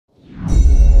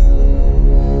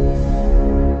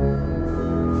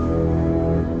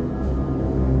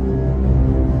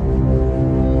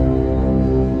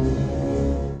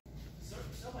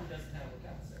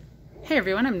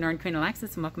everyone, I'm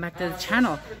Egoqueenalexis and welcome back to the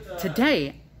channel.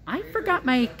 Today, I forgot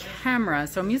my camera,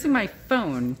 so I'm using my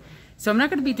phone. So I'm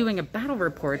not going to be doing a battle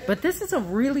report, but this is a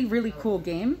really cool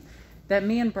game that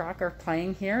me and Brock are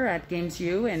playing here at Games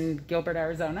U in Gilbert,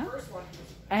 Arizona.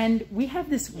 And we have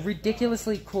this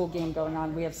ridiculously cool game going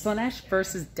on. We have Slaanesh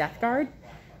versus Death Guard,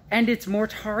 and it's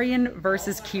Mortarion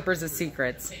versus Keepers of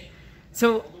Secrets.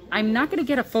 So I'm not going to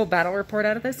get a full battle report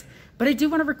out of this, but I do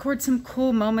want to record some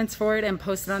cool moments for it and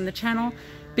post it on the channel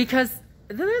because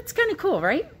that's kind of cool,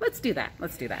 right? Let's do that.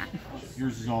 Let's do that.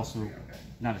 Yours is also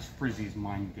not as frizzy as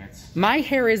mine gets. My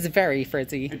hair is very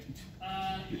frizzy.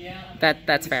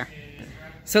 That's fair.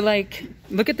 So like,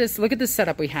 look at this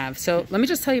setup we have. So let me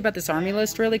just tell you about this army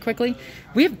list really quickly.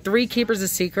 We have 3 Keepers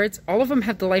of Secrets. All of them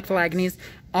have Delightful Agonies.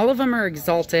 All of them are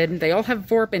Exalted. They all have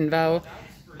Vorp Invo.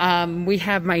 We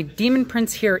have my Demon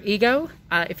Prince here, Ego.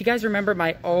 If you guys remember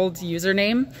my old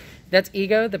username, that's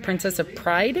Ego, the Princess of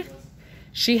Pride.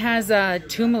 She has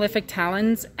 2 Malefic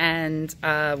Talons and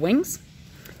wings.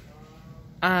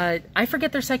 I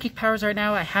forget their psychic powers right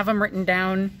now. I have them written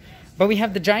down. But we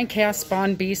have the giant chaos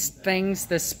spawn beast things,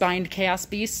 the spined chaos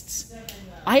beasts.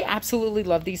 I absolutely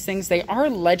love these things. They are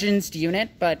Legends unit,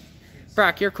 but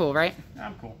Brock, you're cool, right?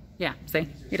 I'm cool. Yeah, see?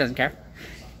 He doesn't care.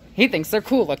 He thinks they're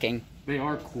cool looking. They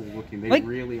are cool looking. They like,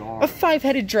 really are. A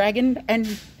 5-headed dragon. And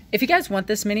if you guys want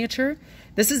this miniature,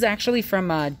 this is actually from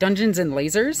Dungeons and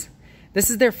Lasers. This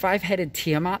is their 5-headed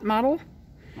Tiamat model.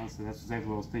 Honestly, that's exactly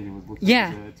what I was thinking. It was looking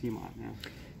like a Tiamat, yeah.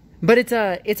 But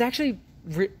it's actually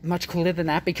much cooler than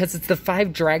that because it's the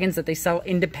 5 dragons that they sell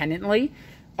independently.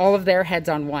 All of their heads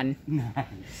on one.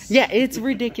 Nice. Yeah, it's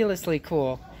ridiculously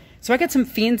cool. So I got some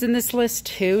fiends in this list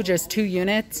too, just 2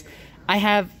 units. I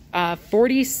have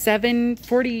 47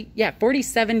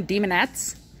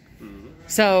 demonettes.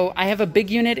 So I have a big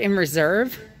unit in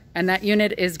reserve, and that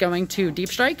unit is going to Deep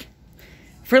Strike.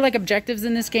 For like objectives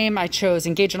in this game, I chose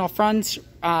Engage on all fronts,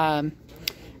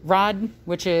 Rod,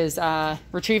 which is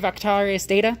Retrieve Octarius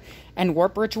Data, and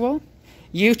Warp Ritual.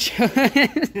 You chose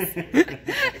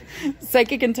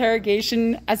Psychic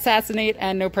Interrogation, Assassinate,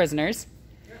 and No Prisoners.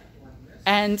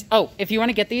 And, oh, if you want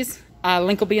to get these,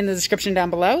 link will be in the description down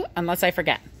below, unless I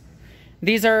forget.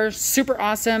 These are super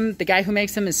awesome. The guy who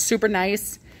makes them is super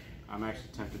nice. I'm actually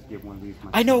tempted to get one of these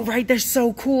myself. I know, right? They're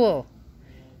so cool.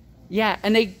 Yeah,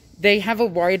 and they have a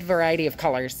wide variety of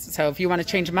colors. So if you want to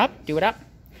change them up, do it up.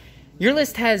 Your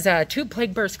list has 2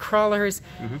 Plague Burst Crawlers.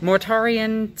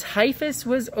 Mortarion Typhus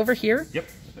was over here. Yep.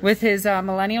 With his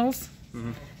Millennials.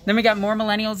 Then we got more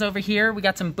Millennials over here. We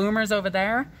got some Boomers over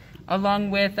there. Along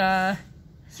with...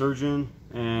 Surgeon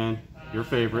and your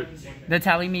favorite. The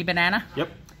Tally Me Banana.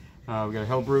 Yep. We got a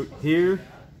Hellbrute here.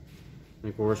 And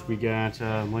of course, we got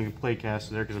Malignant Playcaster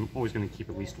there because I'm always going to keep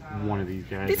at least one of these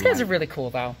guys. These guys are really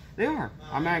cool, though. They are.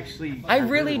 I'm actually... I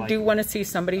really do want to see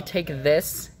somebody take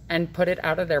this and put it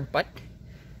out of their butt.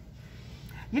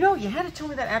 You know, you had to tell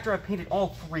me that after I painted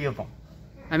all 3 of them.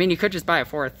 I mean, you could just buy a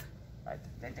 4th.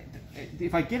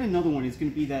 If I get another one, it's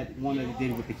going to be that one that I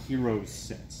did with the Heroes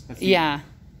sets. Yeah.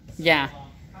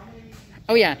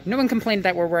 Oh yeah, no one complained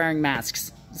that we're wearing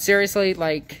masks. Seriously,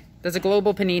 like, there's a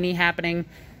global panini happening.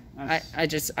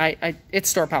 It's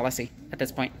store policy at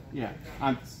this point. Yeah,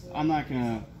 I'm not going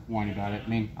to whine about it. I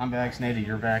mean, I'm vaccinated,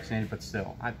 you're vaccinated, but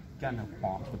still, I've got no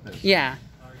qualms with this. Yeah.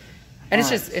 And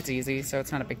it's easy, so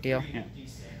it's not a big deal. Yeah.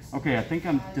 Okay, I think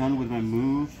I'm done with my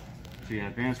move. So yeah,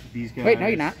 advance with these guys. Wait, no,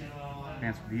 you're not.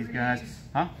 Advance with these guys.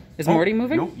 Huh? Is Morty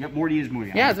moving? Nope, yep, Morty is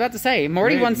moving. Yeah, I was about to say,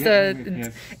 Morty wants to... Yeah.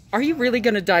 Are you really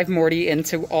going to dive Morty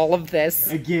into all of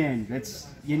this? Again,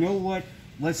 you know what?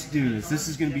 Let's do this. This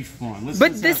is going to be fun.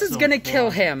 But this is going to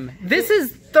kill him. This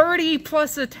is 30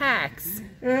 plus attacks.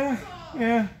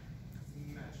 Yeah.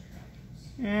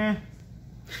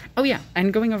 Oh yeah,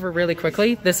 and going over really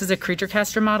quickly, this is a Creature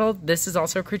Caster model. This is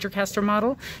also a Creature Caster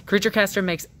model. Creature Caster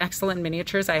makes excellent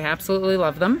miniatures. I absolutely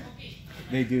love them.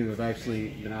 They do. I've actually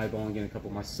been eyeballing in a couple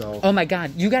myself. Oh my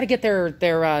god, you got to get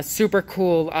their super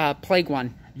cool Plague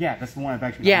one. Yeah, that's the one I've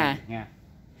actually been Yeah.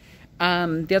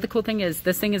 The other cool thing is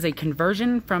this thing is a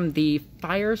conversion from the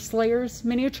Fire Slayers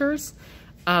miniatures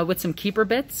with some keeper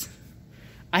bits.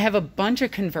 I have a bunch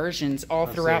of conversions all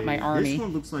throughout my army. This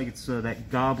one looks like it's that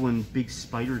goblin big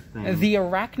spider thing. The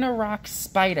Arachnarok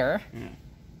spider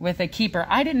with a keeper.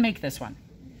 I didn't make this one.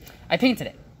 I painted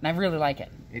it, and I really like it.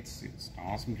 It's an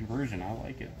awesome conversion. I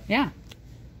like it. Yeah.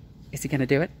 Is he going to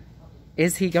do it?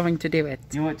 Is he going to do it?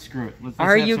 You know what? Screw it. Let's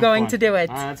Are you going to do it?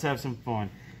 Let's have some fun.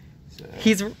 So,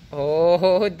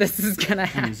 this is going to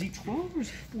happen. Is he 12 or is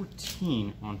he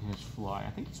 14 on his fly? I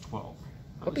think he's 12.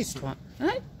 Hope he's 12.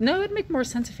 No, it'd make more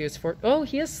sense if he was 4. Oh,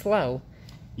 he is slow.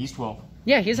 He's 12.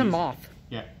 Yeah, he's a moth.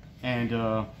 Yeah. And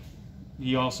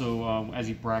he also, as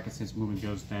he brackets, his movement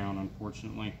goes down,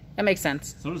 unfortunately. That makes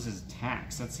sense. So does his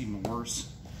attacks. That's even worse.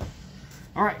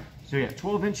 All right. So yeah,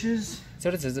 12 inches.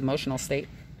 So does his emotional state.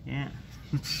 Yeah.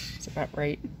 It's about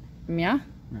right. Yeah?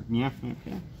 Yeah,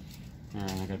 okay.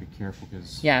 I gotta be careful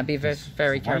because... Yeah, be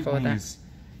very careful with that. Is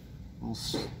a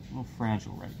little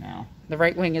fragile right now. The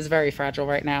right wing is very fragile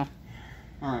right now.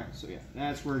 Alright, so yeah,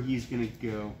 that's where he's gonna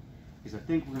go. Because I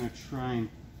think we're gonna try and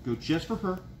go just for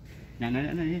her. No,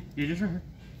 yeah, just for her.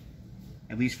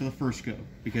 At least for the first go.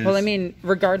 Because... Well, I mean,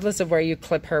 regardless of where you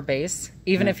clip her base,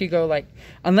 even if you go like...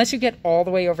 Unless you get all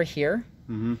the way over here,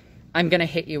 I'm gonna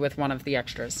hit you with one of the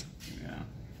extras. Yeah.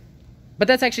 But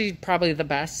that's actually probably the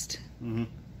best.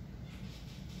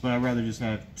 But I'd rather just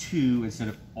have 2 instead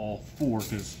of all 4,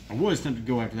 because I was tempted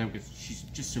to go after that because she's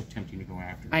just so tempting to go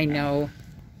after. I know.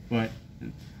 But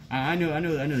I know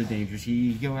the dangers.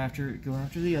 You go after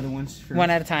the other ones first. One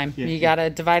at a time. Yeah. You gotta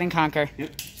divide and conquer.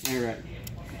 Yep. All right.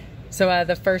 So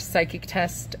the first psychic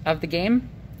test of the game,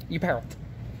 you perilled.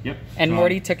 Yep. And so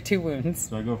Morty took 2 wounds.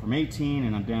 So I go from 18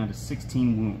 and I'm down to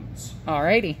 16 wounds.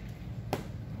 Alrighty.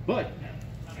 But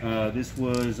this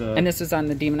was... and this was on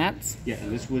the Demonettes? Yeah,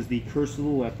 and this was the Curse of the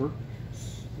Leper.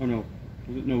 Oh, no.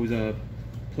 No, it was a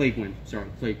Plague Wind. Sorry,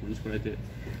 Plague Wind is what I did.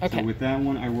 Okay. So with that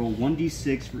one, I roll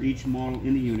 1d6 for each model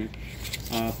in the unit.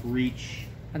 For each...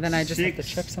 And then I just have to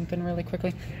check something really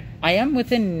quickly. I am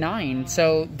within 9,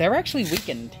 so they're actually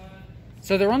weakened.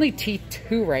 So they're only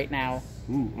T2 right now.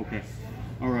 Ooh, okay.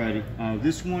 Alrighty.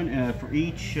 This one, for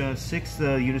each 6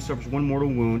 unit suffers 1 mortal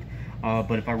wound.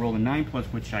 But if I roll a 9+,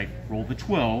 which I rolled a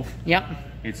 12, yep,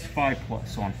 it's 5+.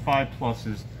 So on 5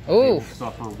 pluses, they ooh, will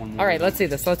suffer 1 mortal Alright, wound. let's see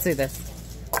this. Let's see this.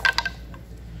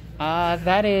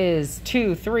 That is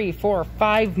 2, 3, 4,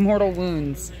 5 mortal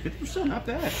wounds. 50%, not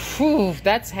bad. Whew,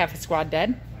 that's half a squad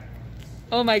dead.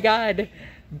 Oh my god.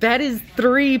 That is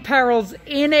 3 perils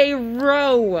in a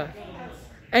row.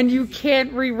 And you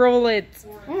can't re-roll it.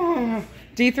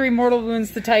 D3 mortal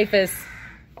wounds to Typhus.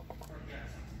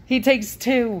 He takes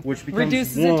 2. Which becomes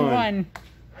reduces it to 1.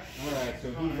 Alright,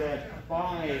 so he's at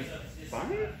 5.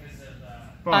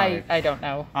 5? I don't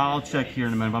know. I'll check here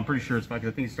in a minute, but I'm pretty sure it's 5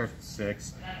 because I think it starts with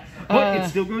 6. But it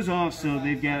still goes off, so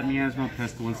they've got Miasma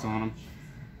Pestilence on them.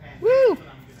 Woo!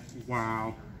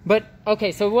 Wow. But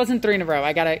okay, so it wasn't 3 in a row.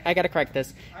 I gotta correct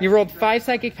this. You rolled 5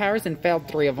 psychic powers and failed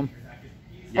 3 of them,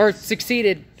 or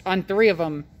succeeded on 3 of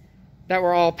them that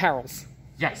were all perils.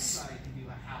 Yes.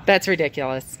 That's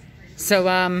ridiculous.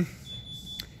 So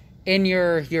in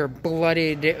your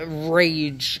blooded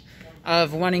rage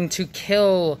of wanting to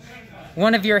kill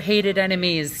one of your hated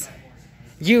enemies,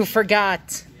 you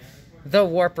forgot the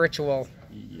warp ritual.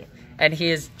 Yep. And he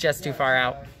is just too far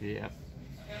out. Yep.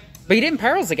 But you didn't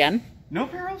perils again. No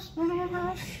perils? No more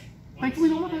perils? Thankfully,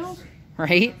 no more perils?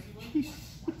 Right?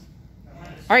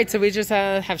 Alright, so we just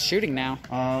have shooting now.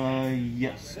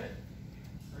 Yes.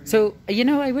 So, you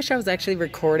know, I wish I was actually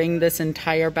recording this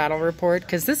entire battle report,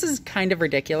 because this is kind of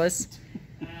ridiculous.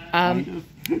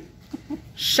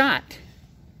 Shot.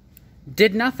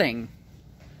 Did nothing.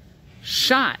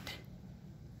 Shot.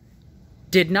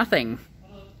 Did nothing.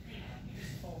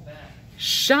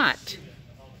 Shot.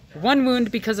 1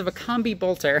 wound because of a combi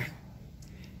bolter.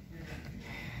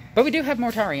 But we do have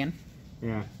Mortarion.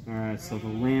 Yeah, alright, so the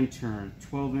lantern,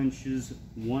 12 inches,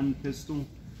 1 pistol.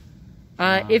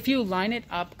 If you line it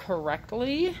up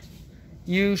correctly,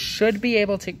 you should be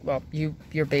able to, well,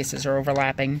 your bases are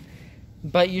overlapping,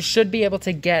 but you should be able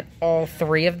to get all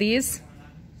 3 of these.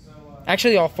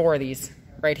 Actually, all 4 of these,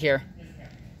 right here.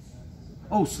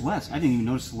 Oh, Celeste. I didn't even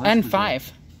notice Celeste. And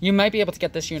 5. You might be able to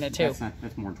get this unit, too.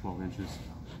 That's more than 12 inches.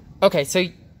 Okay, so,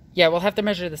 yeah, we'll have to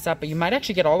measure this up, but you might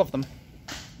actually get all of them.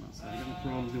 Well, so I have no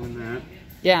problem doing that.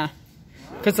 Yeah.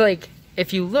 Because, like,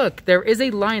 if you look, there is a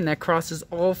line that crosses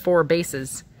all 4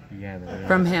 bases. Yeah, there is.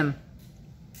 From him.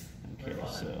 Okay,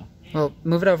 so... Well,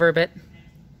 move it over a bit.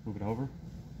 Move it over?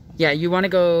 Yeah, you want to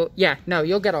go... Yeah, no,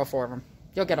 you'll get all 4 of them.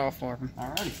 You'll get all 4 of them.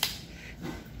 Alrighty.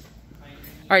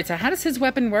 Alright, so how does his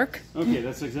weapon work? Okay,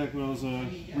 that's exactly what I was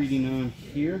reading on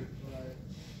here.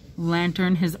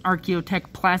 Lantern, his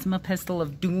Archaeotech Plasma Pistol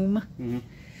of Doom.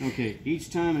 Okay, each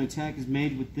time an attack is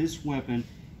made with this weapon,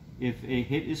 if a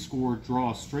hit is scored,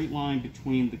 draw a straight line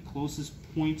between the closest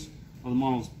point of the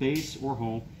model's base or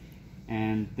hull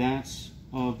and that's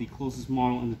of the closest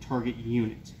model in the target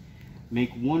unit.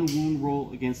 Make 1 wound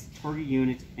roll against the target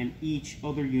unit and each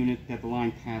other unit that the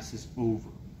line passes over.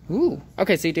 Ooh.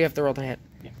 Okay, so you do have to roll to hit.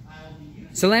 Yeah.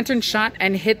 So Lantern shot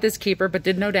and hit this keeper, but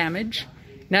did no damage.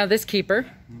 Now this keeper.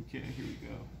 Okay, here we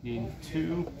go. Needing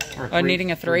 2 or 3. Oh,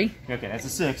 needing a 3. Okay, that's a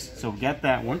 6. So get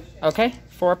that one. Okay,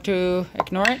 4 up to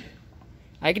ignore it.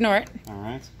 I ignore it.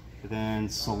 Alright. Then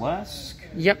Celeste.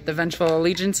 Yep, the Vengeful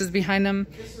Allegiance is behind them.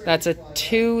 That's a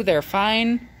 2. They're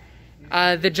fine.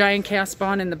 The Giant Chaos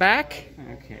Spawn in the back.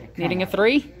 Okay. Needing a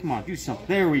 3. Come on, do something.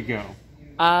 There we go.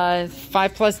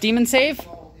 5+ Demon Save.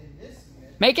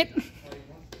 Make it.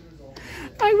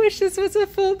 I wish this was a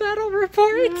full battle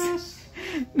report. Yes.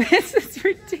 This is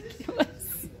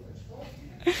ridiculous.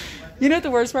 You know what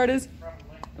the worst part is?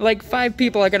 Like 5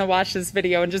 people are going to watch this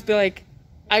video and just be like,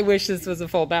 I wish this was a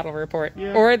full battle report.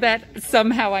 Yeah. Or that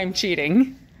somehow I'm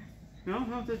cheating. No,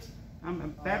 that's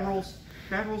bad rolls.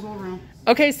 Bad rolls all around.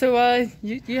 Okay, so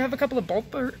you have a couple of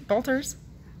bolters?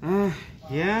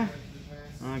 Yeah.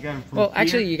 I got them from Well, here.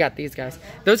 actually, you got these guys.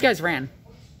 Those guys ran.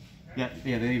 Yeah,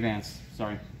 they advanced.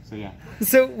 Sorry. So, yeah.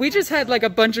 So we just had like a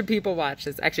bunch of people watch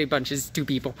this. Actually, a bunch is 2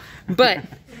 people. But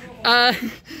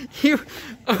you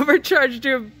overcharged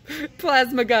your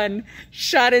plasma gun,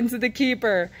 shot into the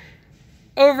keeper,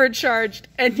 overcharged,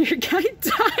 and your guy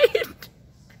died.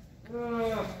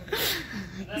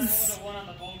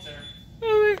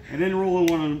 And then roll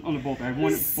one on the bolt. I have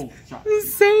one bolt shot.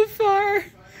 So far,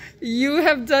 you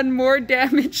have done more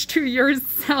damage to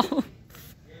yourself.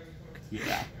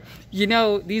 Yeah. You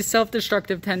know, these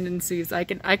self-destructive tendencies, I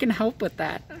can help with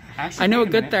that. Actually, I know a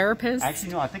wait good minute. therapist.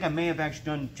 Actually, no, I think I may have actually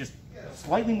done just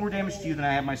slightly more damage to you than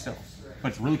I have myself.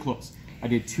 But it's really close. I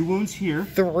did 2 wounds here.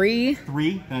 3.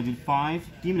 3. Then I did 5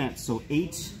 demonettes. So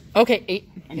 8. Okay, 8.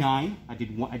 9. I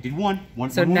did one.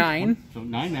 So 9. So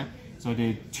 9 there. So I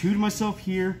did 2 to myself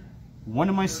here, 1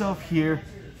 to myself here,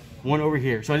 1 over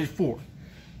here. So I did 4.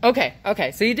 Okay.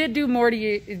 So you did do more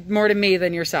to me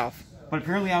than yourself. But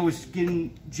apparently I was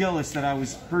getting jealous that I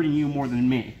was hurting you more than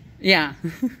me. Yeah.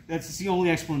 That's the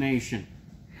only explanation.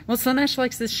 Well, Slaanesh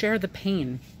likes to share the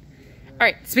pain. All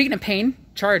right. Speaking of pain,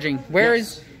 charging.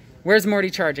 Where's Morty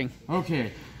charging?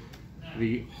 Okay.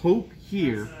 The hope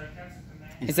here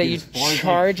is that you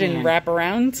charge and wrap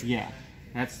around? Yeah.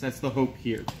 That's the hope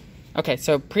here. Okay,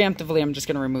 so preemptively, I'm just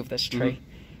going to remove this tree.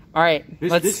 Mm-hmm. All right,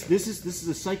 this is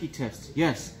a psychic test.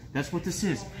 Yes, that's what this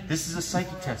is. This is a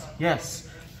psychic test. Yes.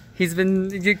 He's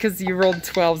been, because you rolled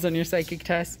 12s on your psychic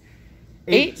test.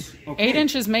 8. Okay. 8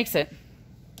 inches makes it.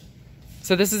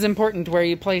 So this is important where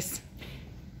you place.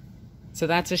 So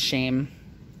that's a shame.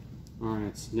 All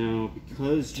right. Now,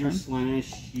 because you're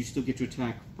Slaanesh, you still get to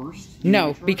attack first?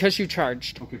 No, because you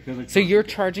charged. Okay, because I charged. So your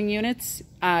charging units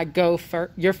go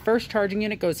first. Your first charging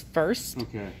unit goes first.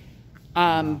 Okay.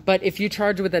 But if you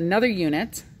charge with another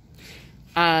unit,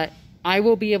 I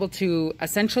will be able to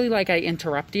essentially, like, I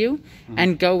interrupt you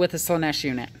and go with a Slaanesh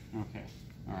unit. Okay.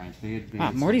 All right. They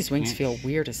advance. Wow, Morty's wings feel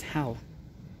weird as hell.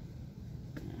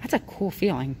 That's a cool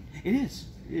feeling. It is.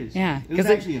 It is. Yeah. It was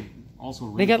actually also a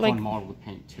really fun like, model to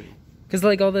paint, too. Because,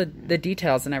 like, all the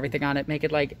details and everything on it make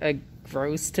it, like,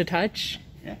 gross to touch.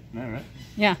 Yeah. All right.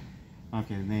 Yeah.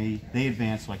 Okay, they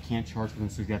advance, so I can't charge with them.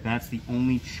 So that's the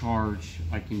only charge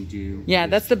I can do. Yeah,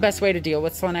 that's the best way to deal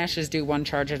with Slaanesh, is do 1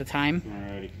 charge at a time.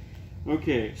 Alrighty.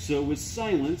 Okay, so with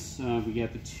silence, we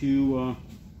got the two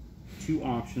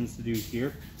options to do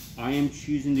here. I am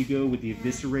choosing to go with the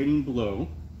eviscerating blow.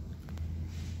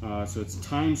 So it's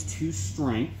 ×2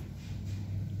 strength.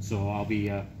 So I'll be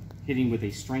hitting with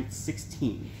a strength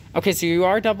 16. Okay, so you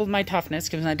are doubled my toughness,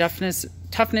 because my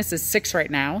toughness is 6 right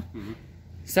now. Mm-hmm.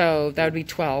 So that would be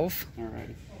 12.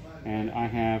 Alrighty. And I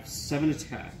have 7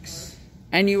 attacks.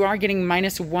 And you are getting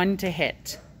 -1 to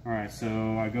hit. Alright, so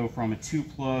I go from a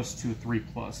 2+ to a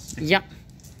 3+. Yep.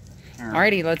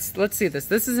 Alrighty, let's do this.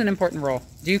 This is an important roll.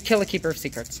 Do you kill a Keeper of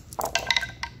Secrets?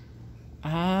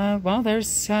 Well,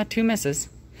 there's 2 misses.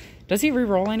 Does he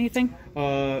re-roll anything?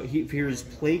 For his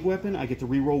plague weapon, I get to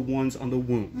re-roll 1s on the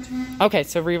wound. Okay,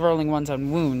 so re-rolling 1s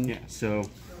on wound. Yeah, so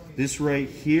this right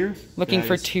here. Looking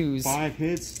for 2s. 5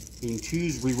 hits, getting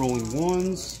 2s, re-rolling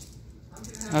 1s.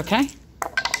 Okay.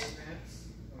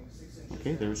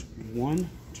 Okay, there's 1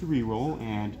 to re-roll,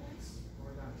 and...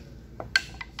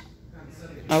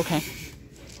 Okay.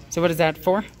 So what is that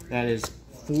for? That is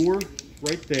 4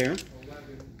 right there.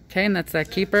 Okay, and that's that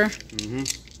Keeper. Mm-hmm.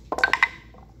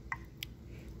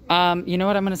 You know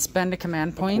what? I'm going to spend a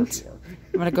command point.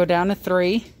 I'm going to go down to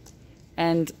 3,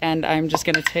 and I'm just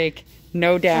going to take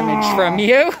no damage from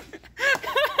you.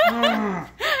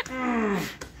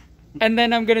 And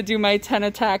then I'm going to do my 10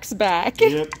 attacks back.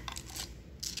 Yep.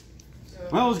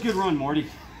 Well, it was a good run, Morty.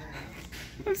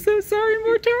 I'm so sorry,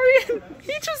 Mortarian.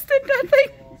 He just did nothing.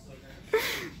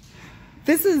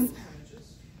 This is...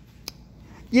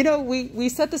 You know, we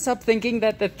set this up thinking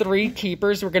that the 3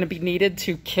 Keepers were going to be needed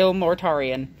to kill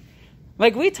Mortarian.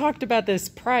 Like, we talked about this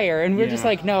prior, and we're just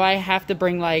like, no, I have to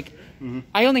bring, like...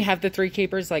 I only have the 3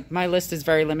 Keepers. Like, my list is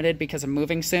very limited because I'm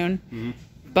moving soon.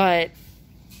 But,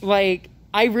 like,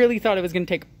 I really thought it was going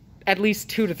to take at least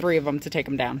 2 to 3 of them to take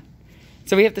him down.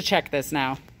 So we have to check this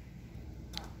now.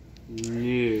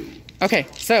 No. Okay,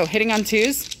 so hitting on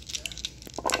 2s.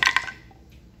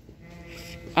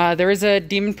 There is a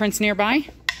Demon Prince nearby.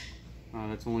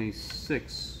 That's only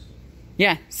 6.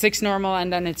 Yeah, 6 normal,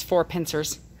 and then it's 4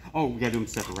 pincers. Oh, we gotta do them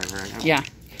separate, right? Yeah.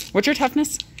 What's your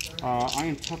toughness? I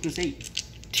am toughness 8.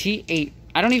 T8.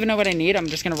 I don't even know what I need. I'm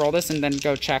just going to roll this and then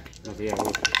go check. Oh, yeah,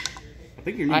 well, I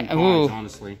think you're needing 5s,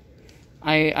 honestly.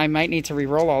 I might need to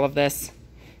re-roll all of this.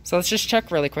 So let's just check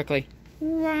really quickly.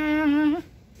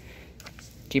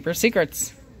 Keeper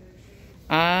Secrets.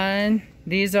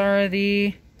 These are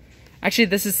the... Actually,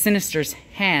 this is Sinister's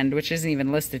hand, which isn't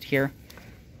even listed here.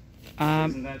 Oh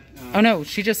no,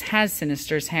 she just has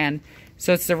Sinister's hand.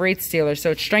 So it's the Wraith Stealer.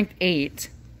 So it's Strength 8.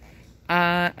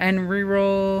 And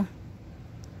reroll...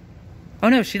 Oh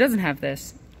no, she doesn't have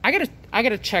this. I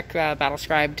gotta check Battle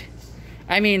Scribed.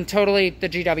 I mean, totally the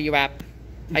GW app.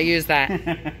 I use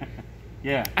that.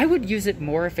 Yeah. I would use it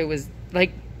more if it was,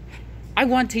 like... I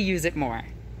want to use it more.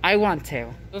 I want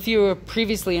to. If you were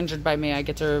previously injured by me, I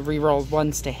get to reroll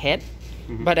 1s to hit.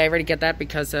 But I already get that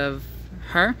because of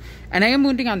her. And I am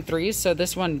wounding on 3s, so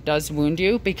this one does wound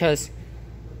you because...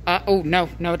 oh, no,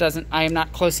 it doesn't. I am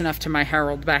not close enough to my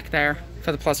Herald back there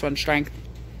for the +1 strength.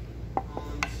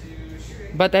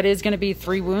 But that is going to be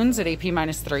 3 wounds at AP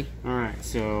 -3. Alright,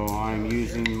 so I'm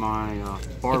using my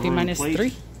bar AP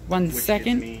 -3. 1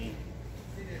 second.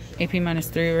 AP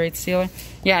 -3 Wraith Stealer.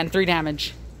 Yeah, and 3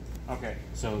 damage. Okay,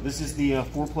 so this is the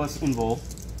 4+ invul.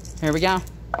 Here we go.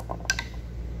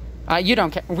 You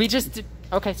don't care. We just...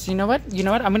 Okay, so you know what?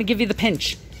 I'm going to give you the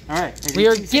pinch. Alright. We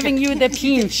are giving you the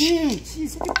pinch.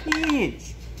 She's a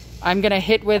pinch. I'm going to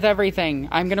hit with everything.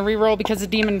 I'm going to reroll because of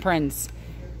Demon Prince.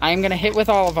 I am going to hit with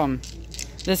all of them.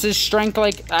 This is strength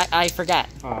like... I forget.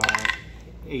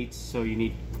 8, so you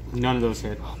need none of those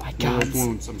hit. Oh my god. None of those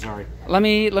wounds, I'm sorry. Let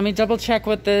me double check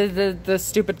what the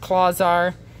stupid claws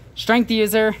are. Strength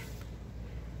user.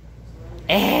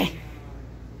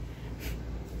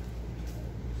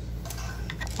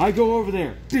 I go over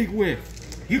there. Big whiff.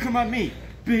 You come at me.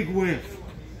 Big whiff.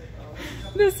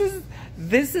 This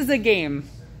is a game.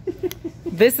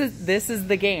 This is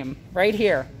the game right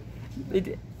here.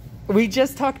 We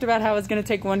just talked about how it's going to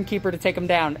take 1 keeper to take him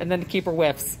down, and then the keeper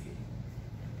whiffs.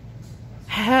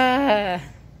 Well,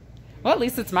 at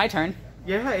least it's my turn.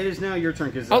 Yeah, it is now your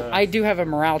turn. Cause, oh, I do have a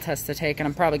morale test to take, and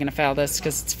I'm probably going to fail this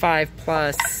because it's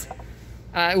 5+.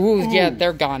 Ooh, yeah,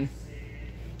 they're gone.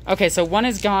 Okay, so 1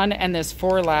 is gone, and there's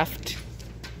 4 left.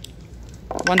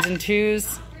 1s and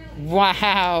 2s.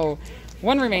 Wow.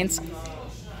 1 remains.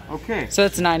 Okay. So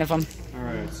that's 9 of them.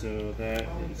 Alright, so that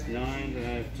is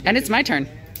 9. And it's my turn.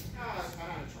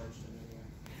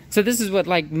 So this is what,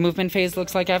 like, movement phase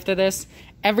looks like after this.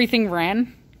 Everything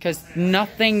ran, because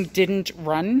nothing didn't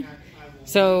run.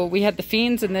 So we had the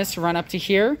Fiends and this run up to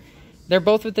here. They're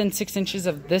both within 6 inches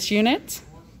of this unit.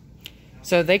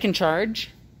 So they can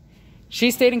charge. She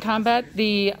stayed in combat.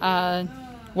 The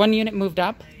 1 unit moved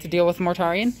up to deal with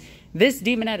Mortarion. This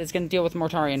Demonette is going to deal with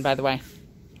Mortarion, by the way.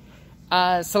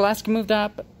 Celeste moved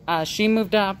up. She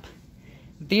moved up.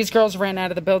 These girls ran out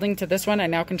of the building to this one. I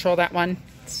now control that one.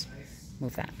 Let's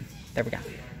move that. There we go.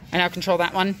 I now control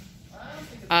that one.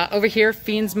 Over here,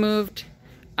 Fiends moved.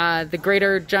 The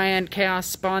Greater Giant Chaos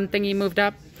Spawn thingy moved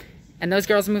up. And those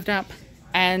girls moved up.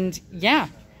 And, yeah.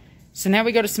 So now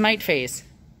we go to Smite phase.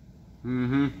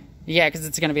 Yeah, because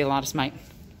it's going to be a lot of Smite.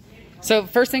 So,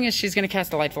 first thing is she's going to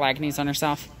cast Delightful Agonies on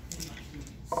herself.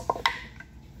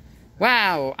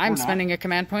 Wow, I'm spending a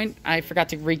command point. I forgot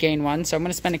to regain 1, so I'm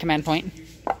going to spend a command point.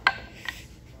 Oh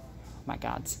my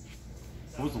gods.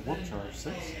 What was the warp charge?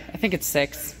 6? I think it's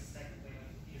 6.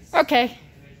 Okay.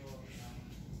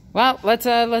 Well,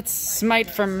 let's smite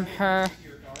from her.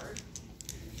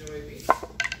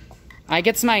 I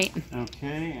get smite.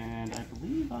 Okay, and I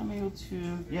believe I'm able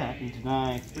to... Yeah, I can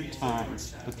deny 3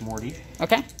 times with Morty.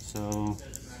 Okay. So...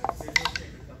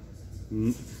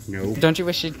 No. Don't you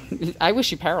wish you... I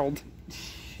wish you perilled.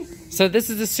 So this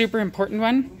is a super important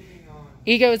one.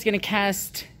 Ego is going to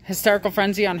cast Hysterical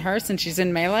Frenzy on her since she's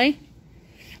in melee.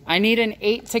 I need an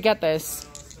 8 to get this.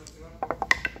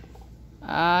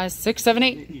 6, 7,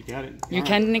 8. You got it. You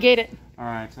can negate it.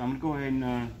 Alright, so I'm going to go ahead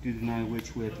and do the Deny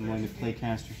Witch with... I'm going to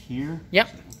Playcaster here. Yep.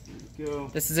 There we go.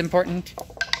 This is important.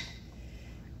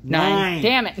 9.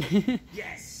 Damn it.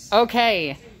 Yes!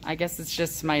 Okay. I guess it's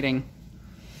just smiting.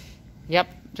 Yep,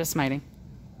 just smiting.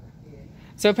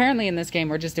 So apparently in this game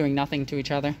we're just doing nothing to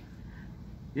each other.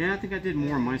 Yeah, I think I did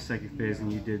more in my second phase than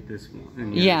you did this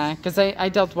one. Yeah, because I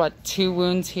dealt, what, 2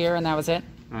 wounds here and that was it?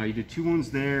 You did 2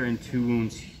 wounds there and 2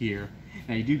 wounds here.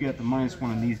 Now you do get the -1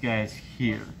 on these guys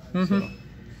here. Mm-hmm. So.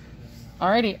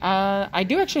 Alrighty, I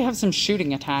do actually have some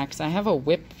shooting attacks. I have a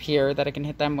whip here that I can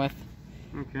hit them with.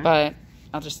 Okay. But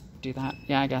I'll just do that.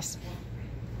 Yeah, I guess.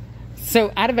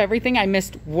 So out of everything, I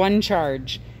missed one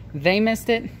charge. They missed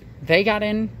it. They got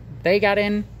in. They got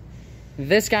in.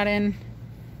 This got in.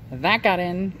 That got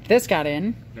in. This got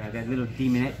in. Yeah, that little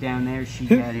demonette down there, she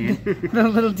got in. The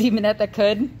little demonette that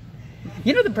could.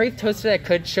 You know the Brave Toaster that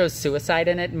could shows suicide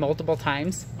in it multiple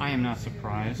times? I am not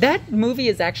surprised. That movie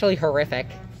is actually horrific.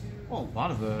 Well, a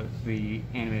lot of the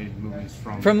animated movies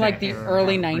from like the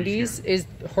early 90s is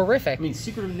horrific. I mean,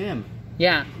 Secret of Nim.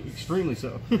 Yeah. Extremely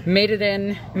so. Made it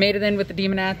in with the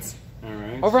demonettes.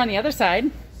 Alright. Over on the other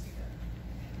side,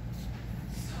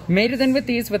 made it in with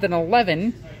these with an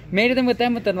 11. Made it in with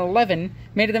them with an 11.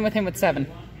 Made it in with him with 7.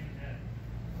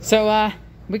 So,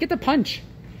 we get the punch.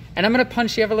 And I'm going to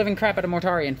punch the ever-living crap out of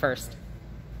Mortarion first.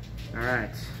 Alright.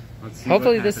 Let's see.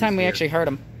 Hopefully this time we actually hurt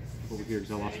him. Over here,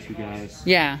 because I lost 2 guys.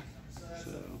 Yeah.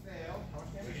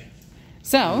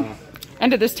 So,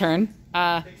 end of this turn.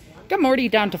 Got Morty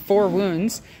down to 4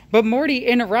 wounds. But Morty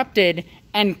interrupted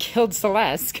and killed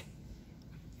Celeste.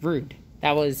 Rude.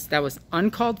 That was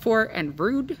uncalled for and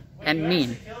rude and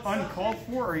mean. Uncalled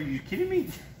for? Are you kidding me?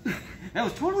 That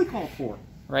was totally called for.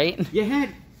 Right? You had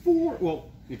 4, well,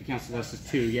 if you count Celeste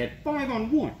as 2, you had 5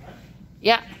 on 1.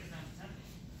 Yeah.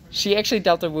 She actually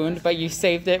dealt a wound, but you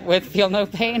saved it with Feel No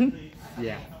Pain.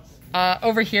 Yeah.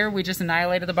 Over here, we just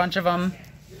annihilated a bunch of them.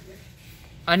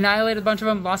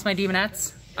 Lost my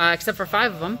demonettes, except for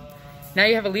 5 of them. Now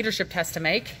you have a leadership test to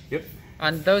make. Yep.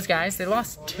 On those guys. They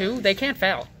lost 2. They can't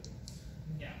fail.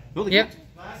 No, they Yep. can't.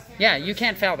 Yeah, you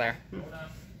can't fail there.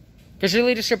 Because your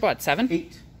leadership, what, 7?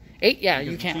 8. 8? Yeah,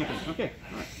 you can't. Okay.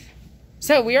 All right.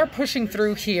 So we are pushing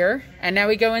through here, and now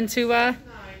we go into,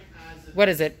 what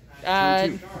is it?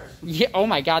 Turn 2. Yeah, oh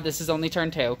my god, this is only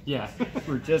turn 2. Yeah,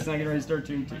 we're just not getting ready to start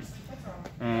turn 2.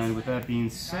 And with that being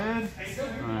said,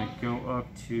 I go up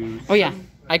to... Oh yeah,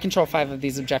 I control 5 of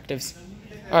these objectives.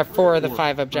 Or 4 of the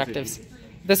 5 objectives.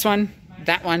 This one,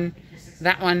 that one,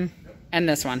 and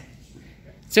this one.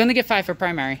 So you only get 5 for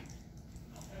primary.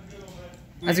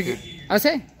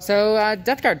 Okay, so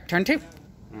Death Guard, turn 2.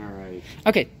 Alright.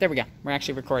 Okay, there we go. We're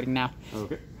actually recording now.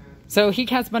 Okay. So he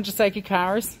casts a bunch of psychic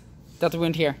powers. Dealt a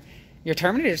wound here. Your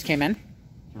Terminators came in.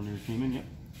 Terminator came in, yep.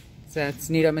 So that's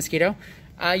Nito Mosquito.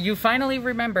 You finally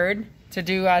remembered to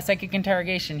do psychic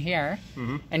interrogation here.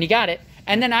 Mm-hmm. And you got it.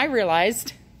 And then I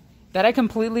realized that I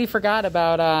completely forgot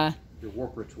about Your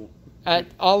warp ritual.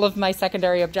 all of my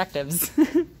secondary objectives.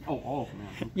 Oh, all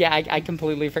of them. Yeah, I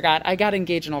completely forgot. I got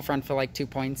engaged in all front for like 2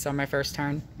 points on my first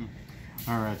turn.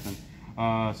 Alright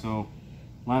then. So,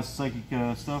 last psychic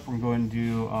stuff, we're going to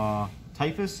do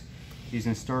Typhus. He's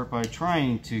going to start by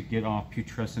trying to get off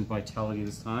Putrescent Vitality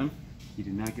this time. He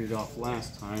did not get it off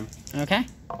last time. Okay.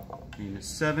 And a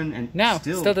 7, and No,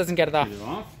 still doesn't get it off.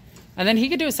 And then he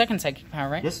could do a second psychic power,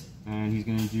 right? Yes, and he's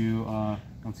going to do,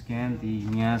 once again, the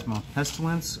Miasma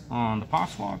Pestilence on the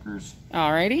Poxwalkers.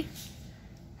 Alrighty.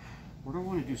 What do I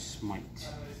want to do? Smite.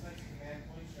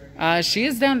 She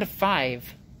is down to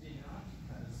 5.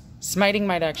 Smiting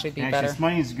might actually be better.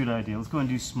 Smiting is a good idea. Let's go and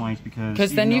do Smite because...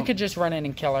 Because then you could just run in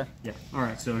and kill her. Yeah.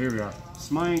 Alright, so here we are.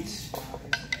 Smite.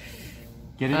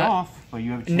 Get it off, but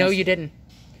you have a chance. No, you didn't.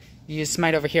 You used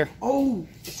Smite over here. Oh,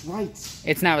 it's right.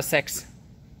 It's now a 6.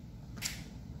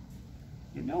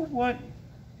 You know what?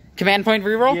 Command point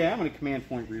reroll? Yeah, I'm going to command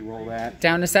point reroll that.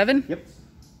 Down to 7? Yep.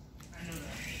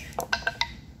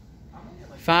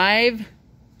 5,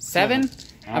 7.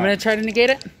 I'm going to try to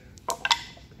negate it.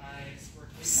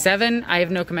 7. I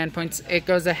have no command points. It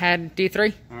goes ahead.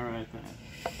 D3. Alright,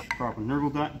 proper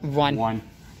Nurgle dot. 1.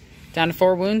 Down to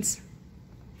 4 wounds.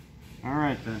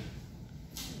 Alright then.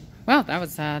 Well, that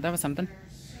was something.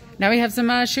 Now we have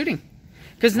some shooting.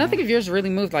 Because nothing of yours really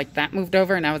moved. Like that moved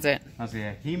over and that was it.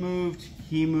 Yeah, he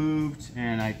moved,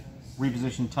 and I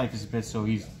repositioned Typhus a bit so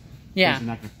he's not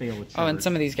going to fail a charge. Oh, and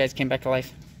some of these guys came back to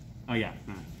life. Oh yeah.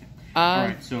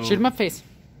 Alright, so shoot him up face.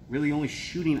 Really only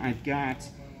shooting I've got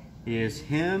is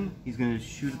him. He's going to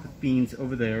shoot at the fiends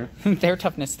over there. They're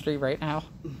toughness 3 right now.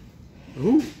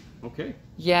 Ooh, okay.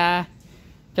 Yeah,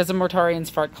 because of Mortarian's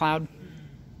fart cloud.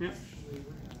 Yep.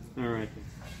 Alright.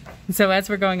 So as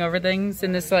we're going over things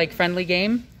in this like friendly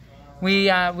game, we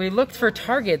looked for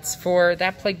targets for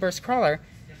that Plague Burst Crawler,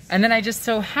 and then I just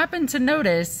so happened to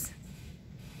notice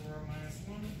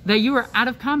that you were out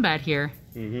of combat here.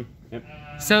 Mm-hmm. Yep.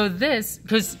 So this,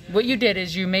 because what you did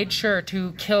is you made sure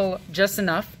to kill just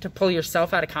enough to pull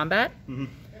yourself out of combat. Mm-hmm.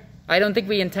 I don't think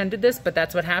we intended this, but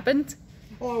that's what happened.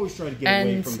 I always try to get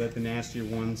away from the nastier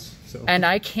ones. So. And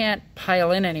I can't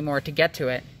pile in anymore to get to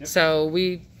it. Yep. So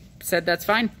we said that's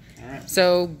fine. All right.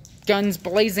 So guns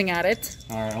blazing at it.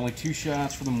 All right, only 2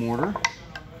 shots for the mortar.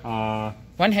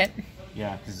 1 hit.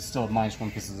 Yeah, because it's still a -1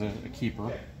 because it's a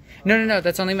keeper. No,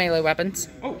 that's only melee weapons.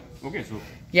 Oh, okay, so...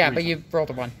 Yeah, but you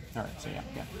rolled a 1. All right, so yeah.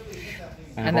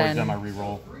 And I've already done my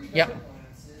reroll. Yep.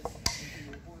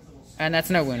 And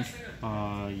that's no wound.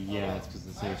 Yeah, it's because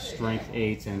it's a strength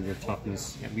 8 and your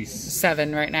toughness at least...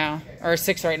 7 right now, or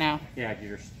 6 right now. Yeah,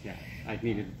 I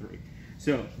needed 3.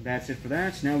 So, that's it for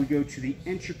that. Now we go to the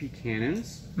entropy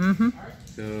cannons. Mm-hmm.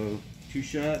 So, 2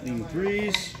 shot, leading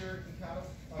 3s.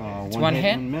 1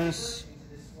 hit. 1 miss.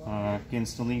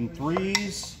 Against the leading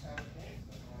 3s.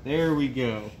 There we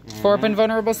go. 4 up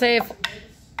invulnerable save.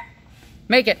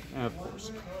 Make it. Of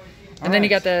course. And then you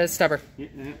got the stubber. Yeah,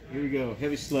 here we go.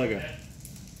 Heavy slugger.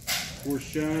 4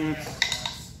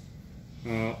 shots.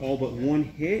 All but 1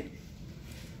 hit.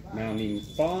 Now needing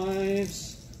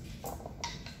 5s.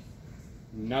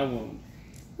 No wound.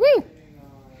 Woo!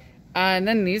 And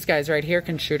then these guys right here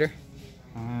can shoot her.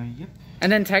 Yep.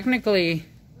 And then technically,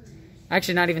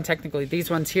 actually not even technically, these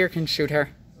ones here can shoot her.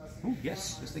 Oh,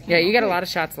 yes. Yes, they can. Yeah, you got a lot of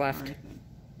shots left. Right.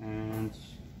 And,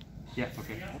 yeah,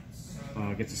 okay.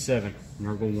 Gets a 7.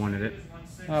 Nurgle wanted it.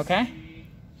 Okay.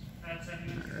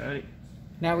 Alrighty.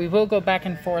 Now we will go back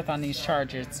and forth on these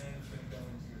charges.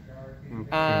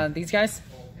 Okay. These guys?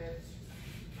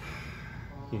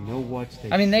 You know what?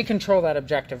 I mean, they control that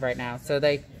objective right now, so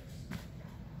they...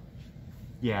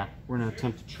 Yeah, we're going to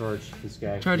attempt to charge this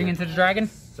guy. Charging into the dragon?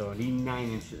 So I need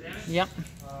 9 inches. Yep.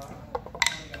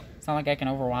 It's not like I can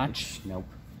overwatch. Nope.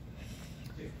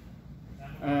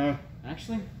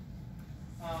 Actually,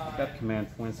 I've got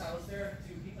command points.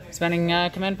 Spending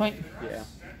command point? Yeah.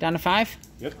 Down to 5?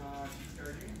 Yep.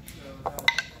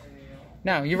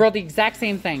 No, you rolled the exact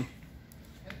same thing.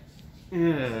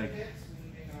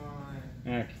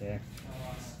 Okay.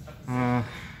 That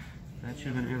should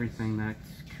have been everything that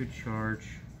could charge.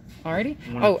 Alrighty.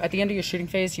 Oh, at the end of your shooting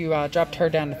phase, you dropped her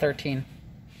down to 13.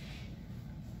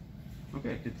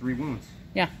 Okay, did 3 wounds.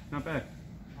 Yeah. Not bad.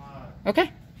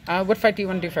 Okay. What fight do you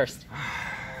want to do first?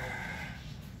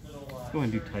 Let's go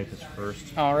ahead and do typhus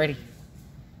first. Alrighty.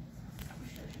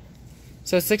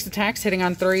 So 6 attacks, hitting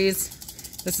on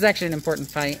 3s. This is actually an important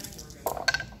fight.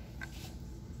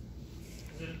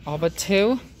 All but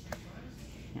 2.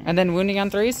 And then wounding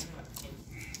on 3s.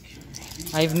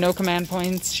 I have no command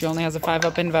points. She only has a 5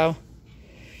 up invo.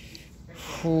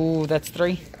 Ooh, that's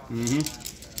 3.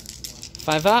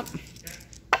 5 up.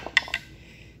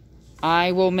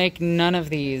 I will make none of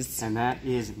these. And that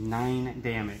is 9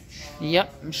 damage.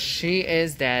 Yep, she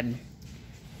is dead.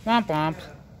 Womp womp.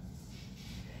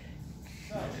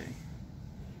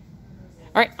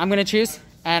 Alright, I'm gonna choose.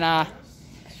 And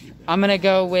I'm gonna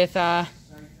go with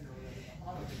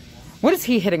what is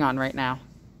he hitting on right now?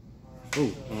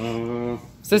 Oh,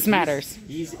 so this matters.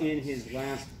 He's in his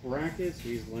last bracket. So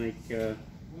he's like,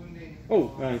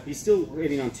 he's still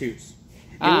hitting on 2s.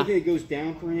 The only thing that goes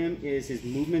down for him is his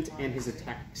movement and his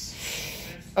attacks.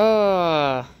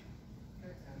 How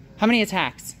many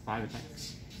attacks? 5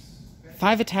 attacks.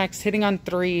 5 attacks, hitting on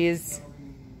 3s.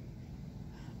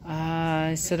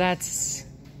 So that's...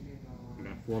 I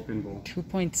got 4 up invo.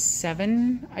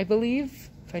 2.7, I believe,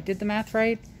 if I did the math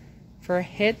right, for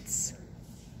hits.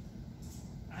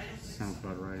 Sounds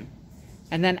about right.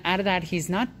 And then out of that, he's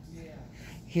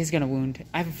going to wound.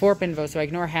 I have a 4 up invo, so I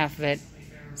ignore half of it.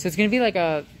 So it's going to be like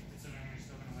a...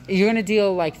 You're going to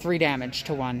deal like 3 damage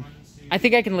to 1. I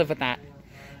think I can live with that.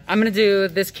 I'm going to do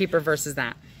this keeper versus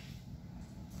that.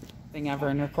 Thing ever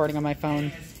in recording on my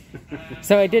phone.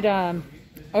 So I did...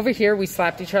 over here, we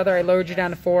slapped each other. I lowered you down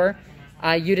to 4.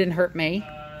 You didn't hurt me.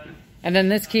 And then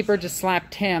this keeper just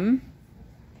slapped him.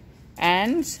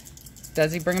 And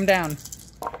does he bring him down?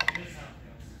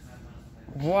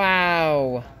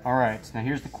 Wow. Alright, now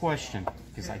here's the question.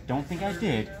 Because I don't think I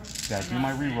did. Did I do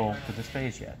my reroll for this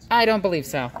phase yet? I don't believe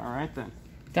so. Alright then.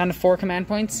 Down to 4 command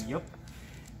points? Yep.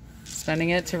 Spending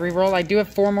it to reroll. I do have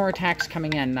 4 more attacks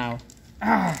coming in now.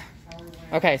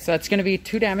 Okay, so that's going to be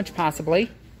 2 damage possibly.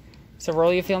 So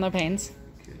roll, you feel no pains.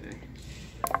 Okay.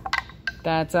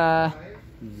 That's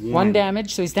 1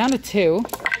 damage, so he's down to 2.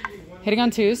 Hitting on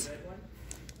 2s.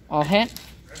 All hit.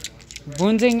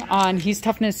 Wounding on, he's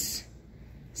toughness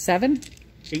 7?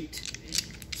 8.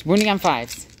 It's wounding on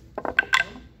 5s.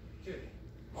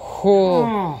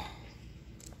 Oh.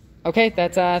 Okay,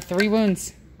 that's 3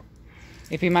 wounds.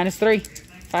 AP minus 3.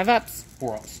 5 ups.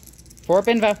 4 ups. 4 up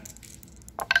invo.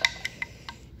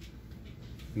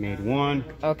 Made 1.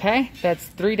 Okay, that's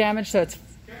 3 damage, so it's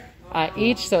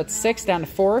each, so it's 6 down to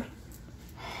 4.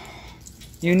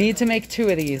 You need to make 2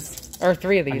 of these. Or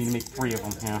 3 of I need these. to make 3 of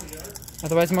them, yeah.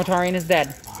 Otherwise, Mortarion is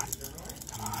dead.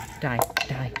 Come on. Die,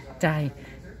 die, die.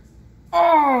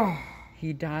 Oh!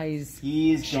 He dies.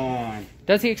 He's gone.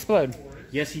 Does he explode?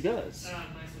 Yes, he does.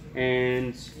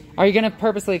 And Are you going to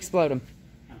purposely explode him?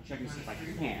 I'm checking to see if I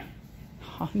can.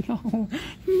 Oh, no.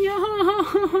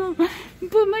 No!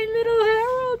 Put my little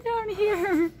Herald down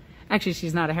here. Actually,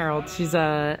 she's not a Herald. She's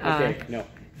a... Okay, no.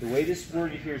 The way this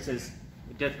worded here says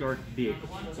Death Guard vehicle.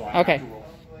 So I okay. have to roll.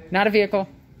 Not a vehicle.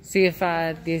 See if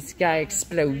this guy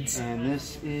explodes. And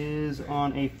this is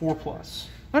on a 4+.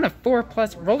 On a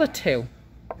 4+, roll a 2.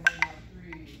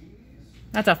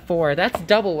 That's a 4. That's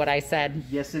double what I said.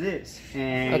 Yes, it is.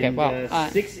 And okay, well,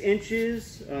 6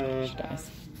 inches,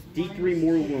 D3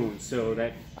 mortal wounds. So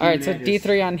that. All right, so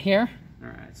D3 on here. All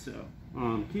right, so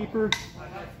keeper,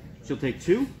 she'll take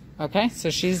 2. Okay, so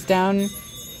she's down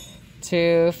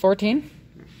to 14.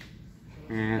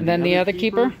 And then the other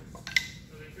keeper,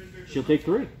 she'll take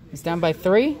 3. Is down by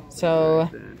 3, so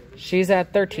she's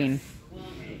at 13.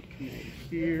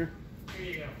 Here.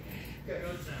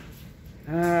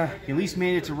 You at least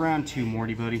made it to round 2,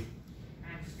 Morty buddy.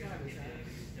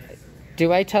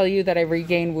 Do I tell you that I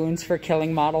regain wounds for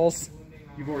killing models?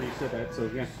 You've already said that, so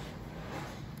yeah.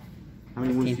 How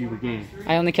many wounds do you regain?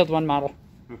 I only killed 1 model.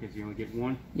 Okay, so you only get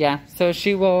 1? Yeah, so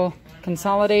she will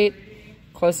consolidate.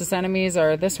 Closest enemies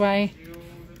are this way.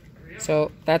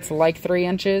 So that's like 3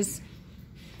 inches.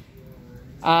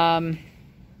 Yeah,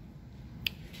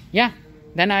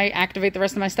 then I activate the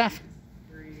rest of my stuff.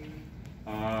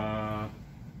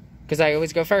 Because I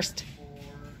always go first.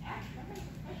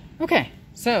 Okay,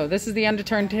 so this is the end of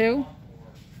turn 2.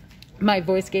 My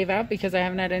voice gave out because I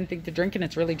haven't had anything to drink and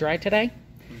it's really dry today.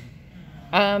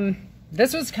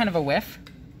 This was kind of a whiff.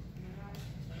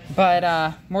 But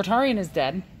Mortarion is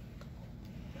dead.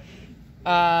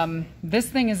 This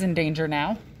thing is in danger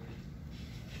now.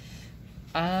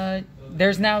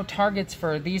 There's now targets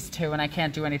for these 2 and I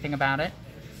can't do anything about it.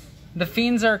 The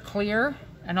fiends are clear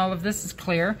and all of this is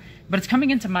clear, but it's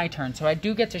coming into my turn, so I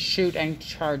do get to shoot and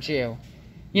charge you.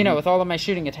 You know, with all of my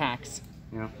shooting attacks.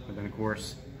 Yeah, but then of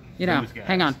course... You know,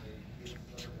 hang on.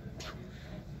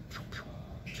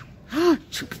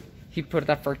 He put it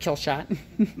up for a kill shot.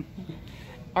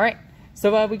 Alright,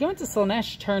 so we go into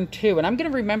Slaanesh turn 2, and I'm going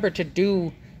to remember to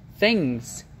do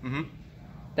things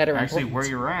that are actually important. Where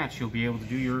you're at, you'll be able to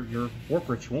do your warp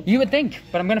ritual. You would think,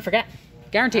 but I'm going to forget.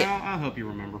 Guarantee it. I'll help you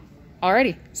remember.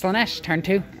 Alrighty, Slaanesh, turn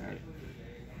 2.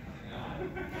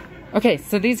 Okay,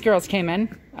 so these girls came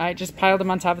in. I just piled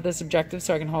them on top of this objective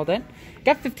so I can hold it.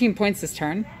 Got 15 points this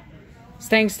turn.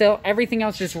 Staying still. Everything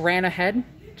else just ran ahead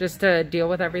just to deal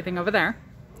with everything over there.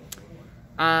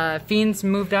 Fiends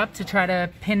moved up to try to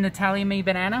pin the Tally-Me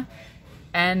Banana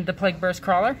and the Plague Burst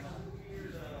Crawler.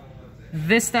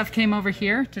 This stuff came over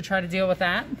here to try to deal with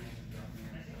that.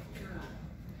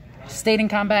 Stayed in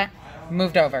combat,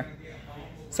 moved over.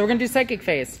 So we're going to do Psychic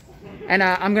Phase. And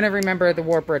I'm going to remember the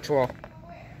Warp Ritual.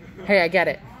 Hey, I get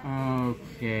it.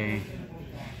 Okay.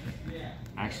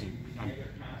 Actually,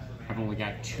 I've only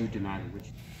got 2 denied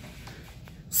rituals.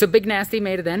 So Big Nasty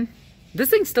made it in. This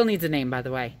thing still needs a name, by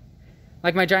the way.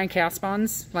 Like my giant chaos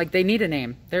spawns, like they need a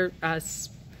name. They're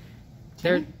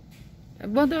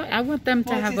well, no, I want them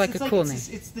to have like a cool name.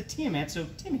 It's the Tiamat, so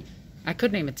Timmy. I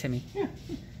could name it Timmy. Yeah.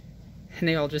 And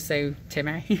they all just say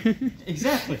Timmy.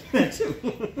 Exactly. That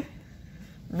too.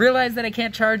 Realize that I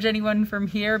can't charge anyone from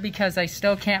here because I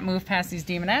still can't move past these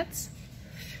demonettes.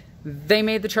 They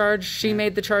made the charge. She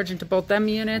made the charge into both them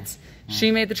units.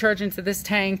 She made the charge into this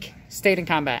tank. Stayed in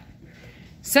combat.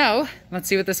 So let's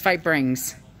see what this fight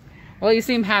brings. Well, you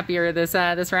seem happier this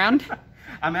round.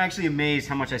 I'm actually amazed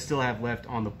how much I still have left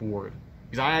on the board.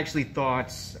 Because I actually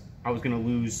thought I was going to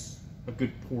lose a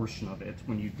good portion of it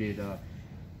when you did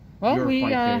well, your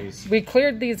fight phase. We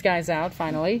cleared these guys out,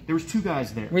 finally. There was 2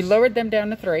 guys there. We lowered them down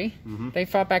to 3. They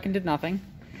fought back and did nothing.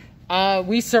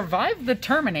 We survived the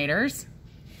Terminators.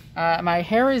 My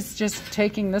hair is just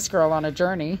taking this girl on a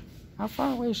journey. How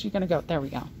far away is she going to go? There we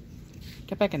go.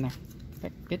 Get back in there.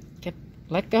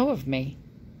 Let go of me.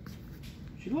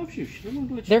 She loves you. She doesn't want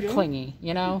to let you They're go. clingy,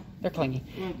 you know? They're clingy.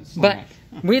 Well,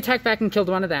 but we attacked back and killed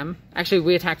one of them. Actually,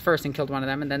 we attacked first and killed one of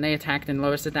them, and then they attacked and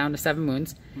lowered it down to 7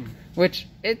 wounds, which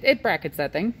it brackets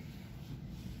that thing.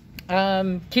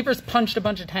 Keepers punched a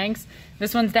bunch of tanks.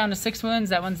 This one's down to 6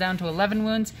 wounds. That one's down to 11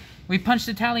 wounds. We punched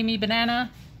a Tally-Me Banana,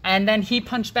 and then he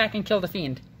punched back and killed a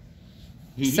fiend.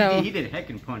 He did a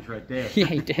heckin' punch right there. Yeah,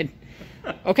 he did.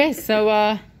 Okay, so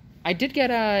I did get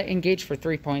engaged for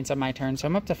 3 points on my turn, so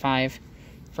I'm up to 5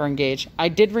 for engage. I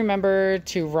did remember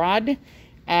to rod,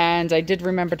 and I did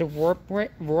remember to warp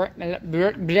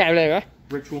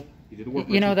Ritual. You did the work.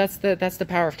 You know, that's the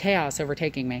power of chaos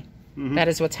overtaking me. That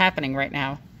is what's happening right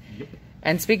now. Yep.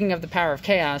 And speaking of the power of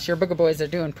chaos, your Booger Boys are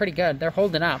doing pretty good. They're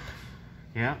holding up.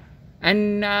 Yeah.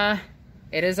 And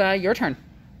it is your turn.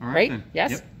 All right. Right? Then.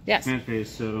 Yes? Yep. Yes. Command phase,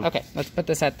 so... Okay, let's put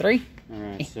this at 3. All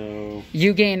right, so...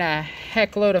 You gain a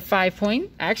heck load of 5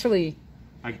 points. Actually,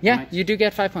 you do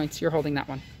get 5 points. You're holding that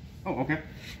one. Oh, okay.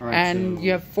 All right, and so...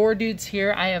 you have 4 dudes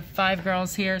here. I have 5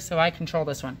 girls here, so I control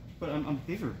this one. But I'm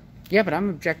bigger. Yeah, but I'm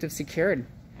objective secured.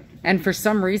 And for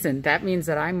some reason, that means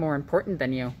that I'm more important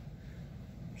than you.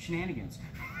 Shenanigans.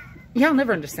 Yeah, I'll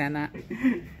never understand that.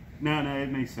 No, it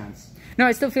makes sense. No,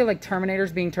 I still feel like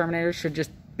Terminators being Terminators should just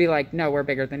be like, no, we're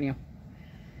bigger than you.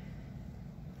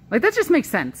 Like, that just makes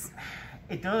sense.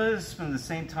 It does, but at the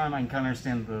same time, I can kind of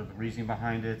understand the reasoning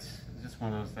behind it. It's just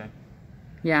one of those that...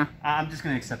 Yeah. I'm just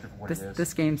going to accept it for what it is.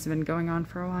 This game's been going on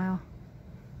for a while.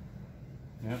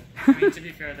 Yep. I mean, to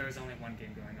be fair, there was only one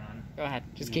game going on. Go ahead.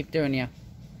 Just keep doing you.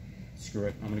 Screw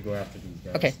it. I'm going to go after these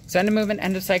guys. Okay, so end of movement,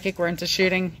 end of psychic, we're into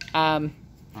shooting. All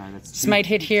right, that's Smite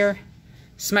hit here,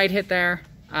 smite hit there,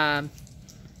 and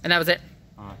that was it.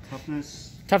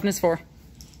 Toughness. Toughness 4.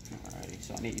 Alrighty,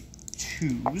 so I need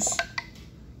 2s.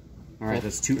 Alright,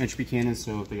 that's 2 entropy cannons,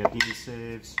 so if they got demon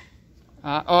saves.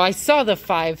 Oh, I saw the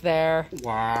 5 there.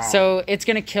 Wow. So it's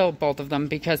going to kill both of them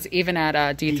because even at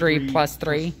D3 plus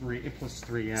 3. Plus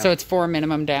 3, yeah. So it's 4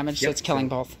 minimum damage, so it's killing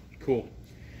both. Cool.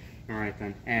 Alright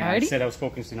then. And Alrighty. I said I was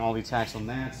focusing all the attacks on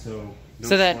that, so... No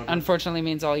so that slugger. unfortunately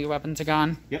means all your weapons are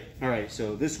gone. Yep. Alright,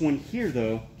 so this one here,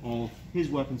 though, all his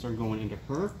weapons are going into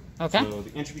her. Okay. So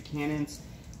the entropy cannons...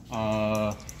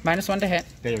 -1 to hit.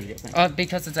 There we go. Thank you.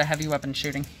 Because it's a heavy weapon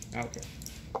shooting. Okay.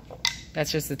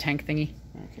 That's just the tank thingy.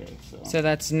 Okay, So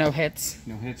that's no hits.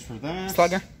 no hits for that.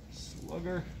 Slugger.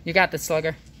 Slugger. You got the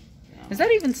slugger. Yeah. Is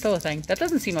that even still a thing? That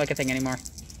doesn't seem like a thing anymore.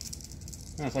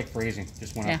 No, it's like phrasing.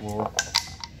 Just went up lower.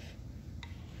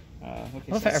 Okay,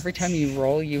 Well, if every time you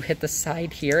roll, you hit the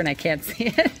side here and I can't see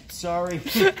it. Sorry.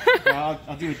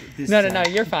 I'll do it this No,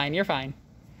 time. you're fine. You're fine.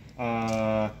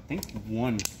 I think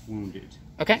 1 wounded.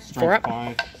 Okay, Strength 4 up.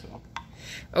 5, so.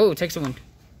 Oh, takes a wound.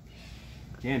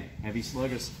 Again, heavy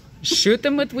sluggers. Shoot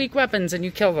them with weak weapons and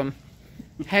you kill them.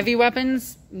 Heavy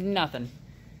weapons, nothing.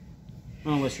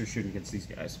 Unless you're shooting against these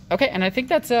guys. Okay, and I think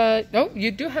that's oh,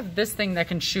 you do have this thing that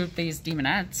can shoot these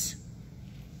demonettes.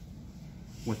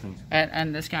 What things?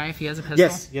 And this guy, if he has a pistol.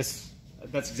 Yes.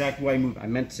 That's exactly why I moved. I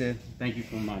meant to. Thank you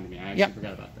for reminding me. I actually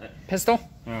forgot about that. Pistol.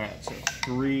 Alright, so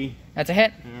 3. That's a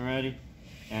hit. Alrighty.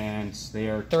 And they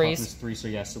are 3s. toughness 3, so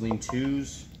yeah, Celine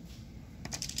 2s.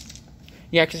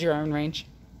 Yeah, because you're in range.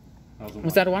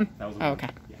 Was that a 1? That was a 1. Oh, okay.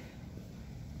 Yeah.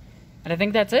 And I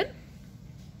think that's it.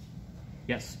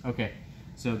 Yes, okay.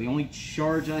 So the only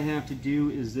charge I have to do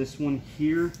is this one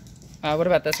here. What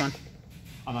about this one?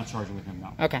 I'm not charging with him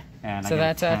now. Okay. And so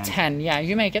that's a 10. Yeah,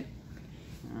 you make it.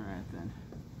 Alright then.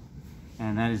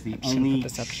 And that is the I'm just gonna only put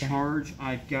this up here. charge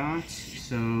I've got,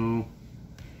 so...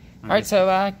 Alright,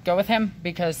 so go with him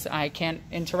because I can't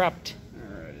interrupt.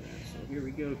 Alright, so here we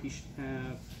go. He should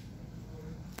have...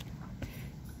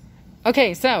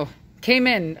 Okay, so came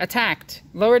in, attacked,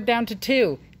 lowered down to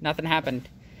 2. Nothing happened.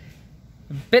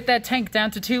 Bit that tank down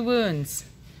to 2 wounds.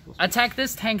 Attack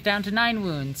this tank down to 9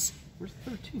 wounds. Where's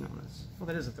 13 on this? Oh,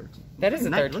 that is a 13. That is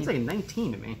a 13. Looks like a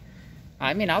 19 to me.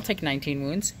 I mean, I'll take 19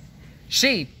 wounds.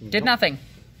 She did nothing.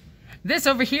 This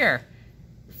over here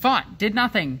fought, did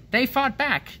nothing. They fought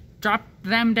back, dropped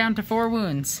them down to 4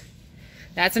 wounds.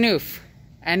 That's an oof.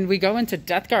 And we go into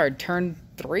Death Guard turn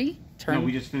 3? No,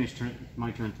 we just finished my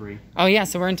turn 3. Oh yeah,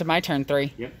 so we're into my turn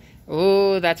 3. Yep.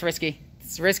 Ooh, that's risky.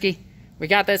 It's risky. We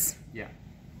got this. Yeah.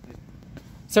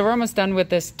 So we're almost done with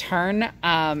this turn.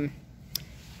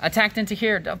 Attacked into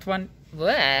here, dealt 1.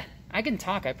 Bleh. I can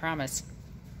talk, I promise.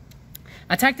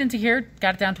 Attacked into here,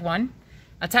 got it down to 1.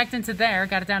 Attacked into there,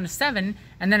 got it down to 7.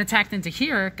 And then attacked into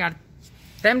here, got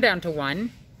them down to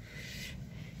 1.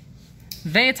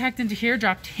 They attacked into here,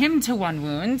 dropped him to 1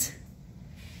 wound.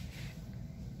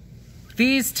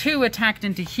 These 2 attacked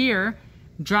into here,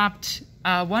 dropped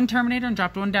 1 Terminator and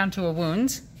dropped 1 down to a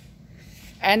wound.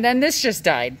 And then this just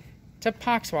died to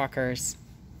Poxwalkers.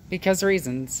 Because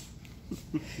reasons.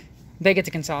 They get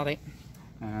to consolidate.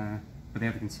 But they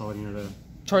have to consolidate near the...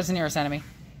 Towards the nearest enemy.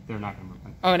 They're not going to move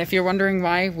them. Oh, and if you're wondering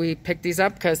why we picked these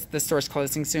up, because the store's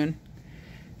closing soon.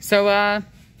 So,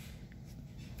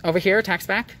 over here, attacks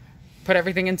back. Put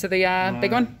everything into the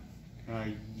big one.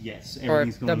 Yes,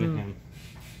 everything's going to him.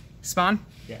 Spawn?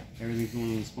 Yeah, everything's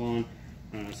going to spawn.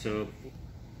 So...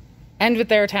 End with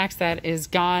their attacks, that is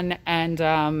gone, and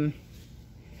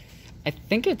I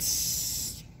think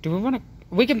it's... Do we want to...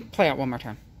 We can play out one more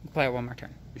turn. Play out one more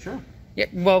turn. You sure? Yeah,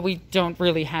 well, we don't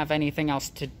really have anything else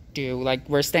to do. Like,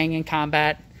 we're staying in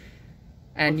combat,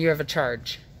 and you have a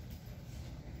charge.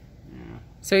 Yeah.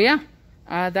 So yeah,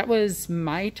 that was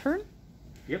my turn.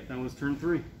 Yep, that was turn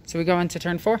 3. So we go into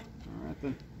turn 4. All right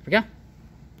then. Here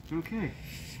we go. Okay.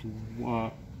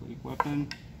 Plague weapon.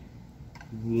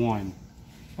 1.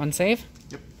 1 save.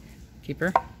 Yep.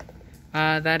 Keeper.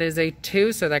 That is a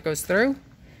 2, so that goes through.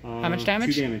 How much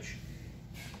damage? 2 damage.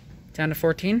 Down to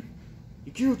 14.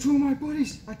 You killed 2 of my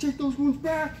buddies. I take those wounds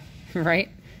back. Right.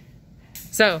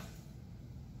 So.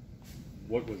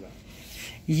 What was that?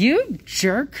 You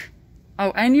jerk.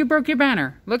 Oh, and you broke your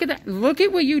banner. Look at that. Look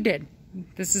at what you did.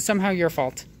 This is somehow your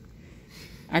fault.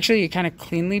 Actually, you kind of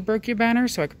cleanly broke your banner,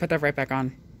 so I could put that right back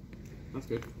on. That's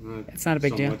good. It's not a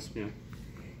big deal. Yeah.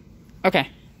 Okay,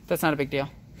 that's not a big deal.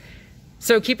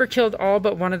 So Keeper killed all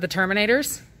but one of the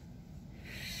Terminators.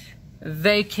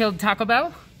 They killed Taco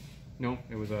Bell. No,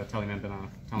 it was a Tallyman Banana.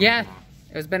 Yeah,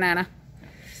 it was Banana.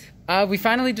 We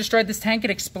finally destroyed this tank. It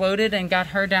exploded and got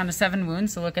her down to 7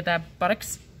 wounds. So look at that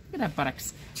buttocks. Look at that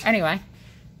buttocks. Anyway,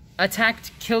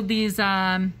 attacked, killed these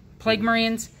Plague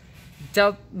Marines,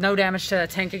 dealt no damage to the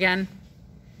tank again.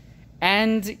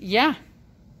 And yeah,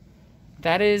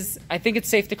 that is, I think it's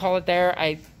safe to call it there.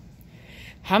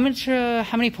 How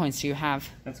many points do you have?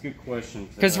 That's a good question.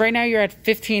 Because right now you're at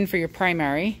 15 for your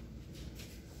primary.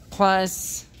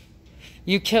 Plus,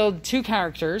 you killed 2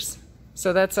 characters.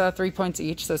 So that's 3 points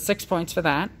each. So 6 points for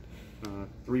that.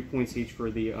 3 points each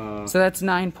for the... So that's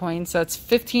 9 points. So that's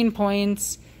 15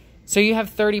 points. So you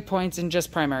have 30 points in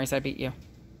just primaries. I beat you.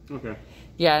 Okay.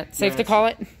 Yeah, safe to call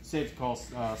it? Safe to call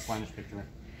Slaanesh victory.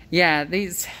 Yeah,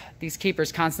 these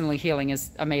Keepers constantly healing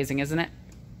is amazing, isn't it?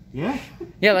 Yeah.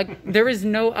 Yeah, like, there is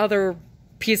no other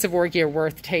piece of war gear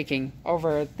worth taking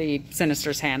over the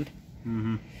Sinister's hand.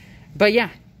 Mm-hmm. But yeah,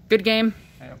 good game.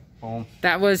 Yep. Boom.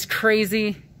 That was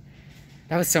crazy.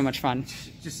 That was so much fun.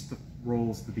 Just the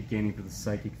rolls at the beginning for the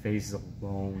psychic phases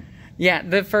alone. Yeah,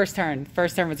 the first turn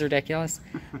was ridiculous.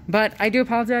 But I do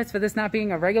apologize for this not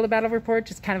being a regular battle report,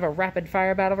 just kind of a rapid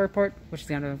fire battle report, which is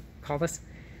going to call this.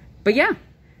 But yeah,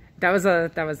 that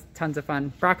was tons of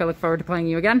fun. Brock, I look forward to playing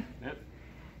you again. Yep.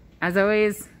 As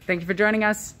always, thank you for joining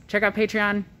us. Check out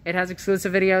Patreon. It has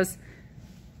exclusive videos.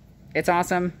 It's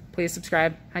awesome. Please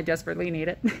subscribe. I desperately need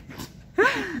it.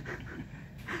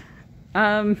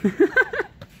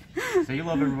 So you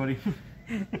love everybody.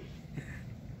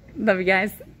 Love you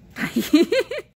guys. Bye.